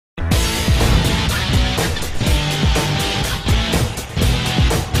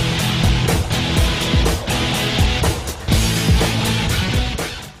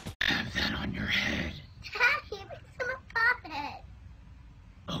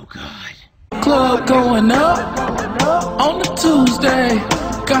Oh, God. Club going up on a Tuesday.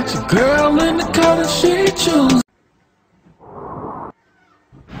 Got your girl in the color she choose.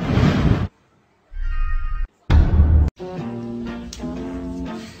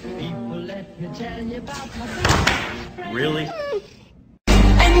 Really?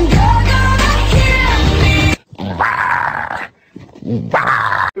 And you're gonna hear me.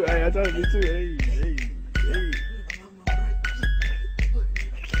 Hey, I told you too. Hey.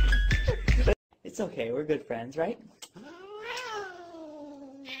 It's okay, we're good friends, right?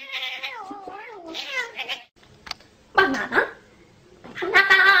 Banana.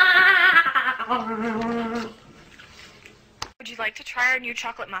 Would you like to try our new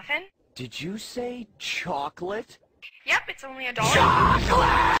chocolate muffin? Did you say chocolate? Yep, it's only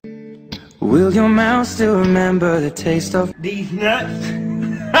 $1. Will your mouth still remember the taste of These nuts.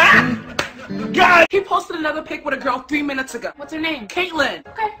 God! He posted another pic with a girl 3 minutes ago. What's her name? Caitlyn.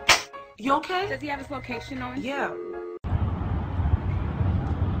 Okay. You okay? Does he have his location on? Yeah.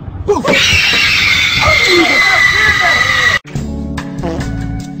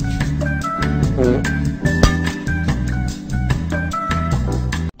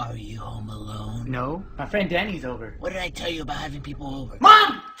 Are you home alone? No, my friend Danny's over. What did I tell you about having people over?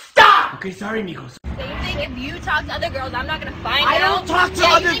 Mom! Stop! Okay, sorry, amigos. So you think if you talk to other girls, I'm not gonna find I out? don't talk to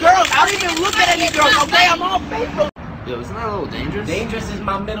other girls. I don't even look at any girls, okay? I'm all faithful. Yo, isn't that a little dangerous? Dangerous is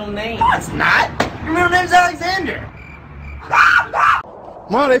my middle name. No, it's not. Your middle name's Alexander.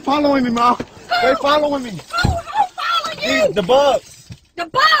 Mom, they following me, Mom. They following me. Who's following you? The bugs. The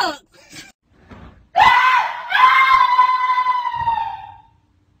bug!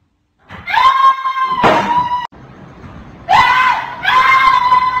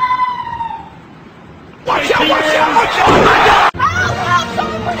 Watch out, watch out, watch out!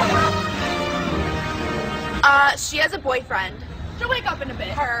 She has a boyfriend. She'll wake up in a bit.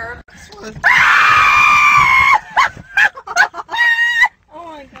 Her. Oh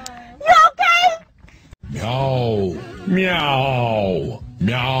my god. You okay? Meow. Meow.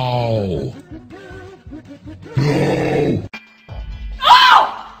 Meow. No.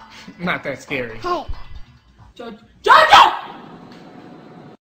 Not that scary. Hey. Jojo!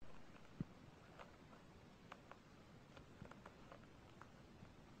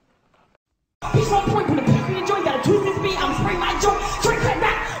 He's on point with a pick me enjoy. Got a twist this beat. I'm spray my joint. Straight cut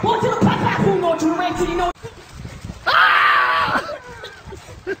back. One to the back, back. Who know to the right to you know.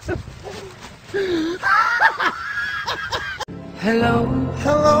 hello,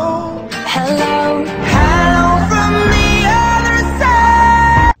 Hello. hello, hello from the other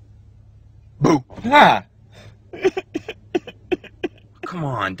side. Boo. Ha. Come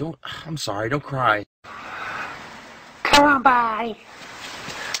on, don't. I'm sorry, don't cry. Come on, buddy.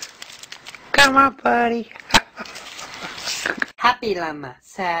 Come on, buddy. Happy llama,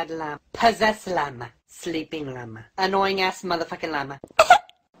 sad llama, possessed llama, sleeping llama, annoying ass motherfucking llama.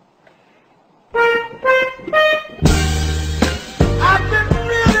 I've been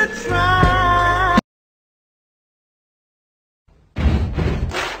really trying.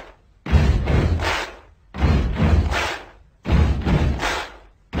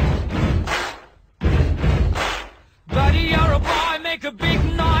 Buddy, you're a boy, make a big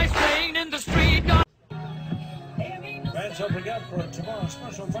noise playing in the street.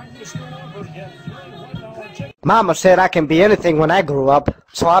 Mama said I can be anything when I grew up,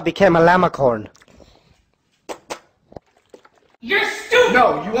 so I became a llamacorn. You're stupid!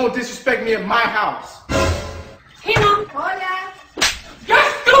 No, you won't disrespect me in my house. Hey, Mom. Hola. You're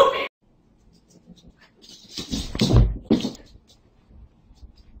stupid!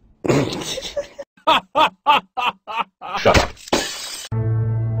 Shut up.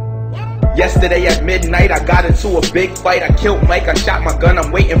 Yesterday at midnight, I got into a big fight. I killed Mike, I shot my gun.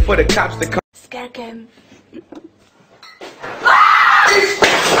 I'm waiting for the cops to come. Scared him.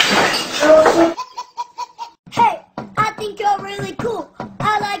 Hey, I think you're really cool.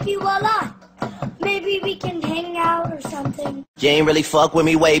 I like you a lot. Maybe we can hang out or something. You ain't really fuck with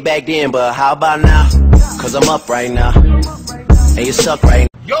me way back then, but how about now? Cause I'm up right now. And you suck right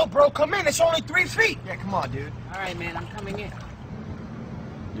now. Yo, bro, come in. It's only 3 feet. Yeah, come on, dude. Alright, man, I'm coming in.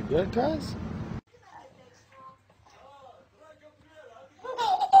 You good, cuz?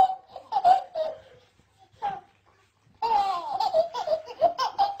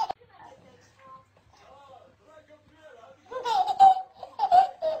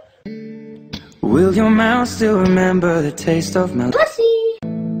 Will your mouth still remember the taste of my pussy?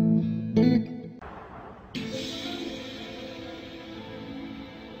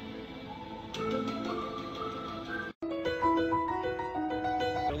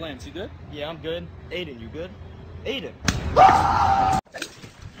 Lance, you good? Yeah, I'm good. Aiden, you good? Aiden.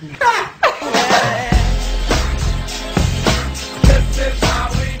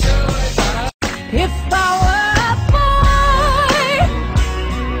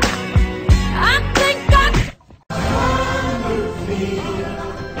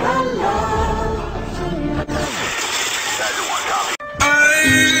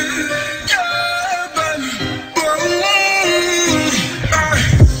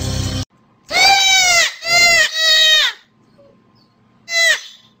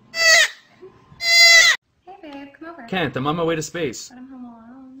 over. Can't. I'm on my way to space. But I'm home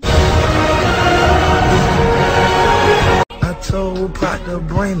alone. I told Pot to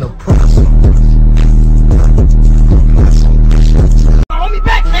bring the possum. Hold me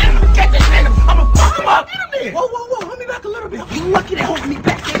back, man. I'm gonna get this man. I'm gonna fuck him up. Whoa, whoa, whoa. Hold me back a little bit. You lucky they hold me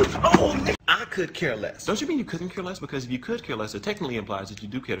back, man. Oh, man. I could care less. Don't you mean you couldn't care less? Because if you could care less, it technically implies that you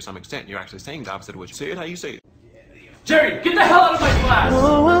do care to some extent. You're actually saying the opposite of what you say it how you say it. Jerry, get the hell out of my class!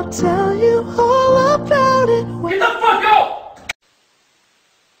 Oh, I'll tell you all about it. Get the fuck out!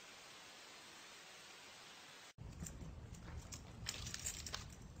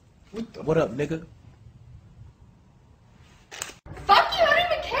 What up, nigga? Fuck you, I don't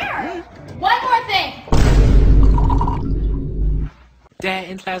even care! One more thing! Dad,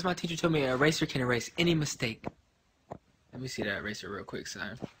 in class, my teacher told me an eraser can erase any mistake. Let me see that eraser real quick,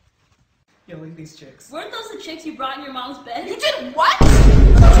 son. Yo, look at these chicks. Weren't those the chicks you brought in your mom's bed? You did what?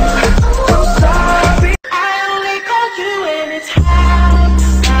 Sorry, I only called you when it's hot.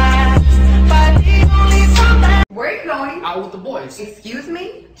 But the only time that... Where are you going? Out with the boys. Excuse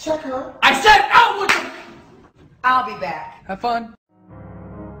me? Check her. I said out with the... I'll be back. Have fun.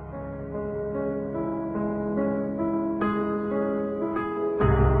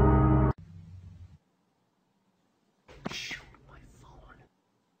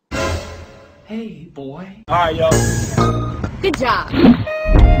 Hey, boy. Alright, yo. Good job.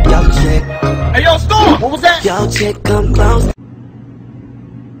 Yo, chick. Hey, yo, Storm! What was that? Yo, chick, come close.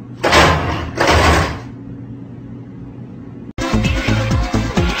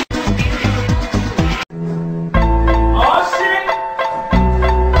 Oh, shit!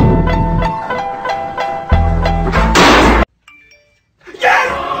 Yes!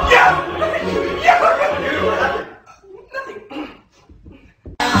 Yes! Yes!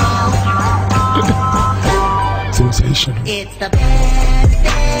 Sensational. It's the best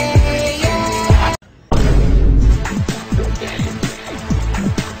day, yeah.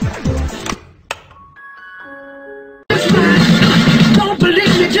 Don't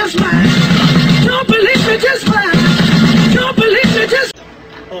believe me, just mine. Don't believe me, just mine. Don't believe me, just...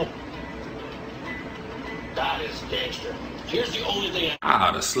 That is gangster. Here's the only thing I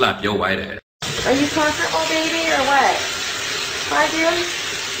ought to slap your white ass. Are you comfortable, baby, or what? Hi, dear.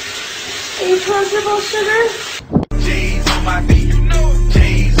 Are you comfortable, sugar? J's on my feet.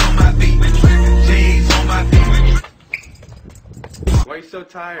 J's on my feet. J's on my feet. Why are you so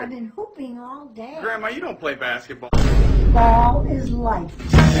tired? I've been hooping all day. Grandma, you don't play basketball. Ball is life.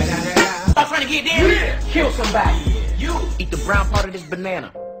 Stop trying to get there. Kill somebody. You eat the brown part of this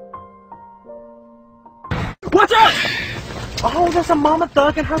banana. Watch out! Oh, there's a mama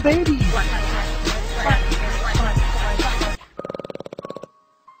thug and her baby.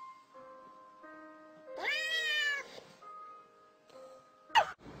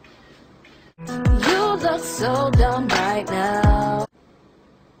 You look so dumb right now.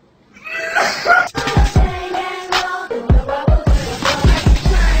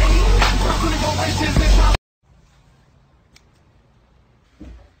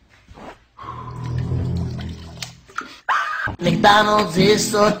 McDonald's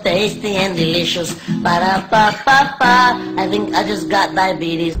is so tasty and delicious. Ba-da-ba-ba-ba. I think I just got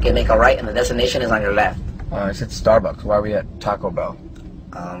diabetes. Okay, make a right and the destination is on your left. I said Starbucks. Why are we at Taco Bell?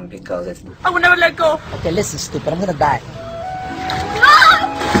 Because it's... I will never let go. Okay, listen, stupid. I'm gonna die.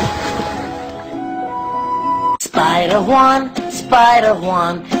 Spider-One.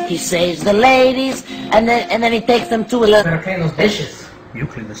 He saves the ladies, and then he takes them to a little... Better clean those dishes. You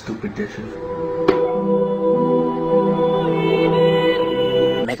clean the stupid dishes.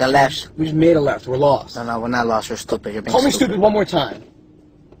 Make a left. We just made a left. We're lost. No, we're not lost. You're stupid. You're being Call me stupid one more time.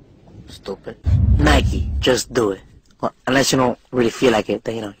 Stupid. Nike, just do it. Well, unless you don't really feel like it,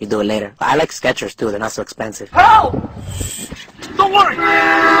 then you do it later. I like Skechers too. They're not so expensive. Help! Don't worry!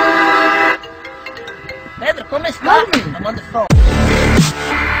 Pedro, come stop me. I'm on the phone.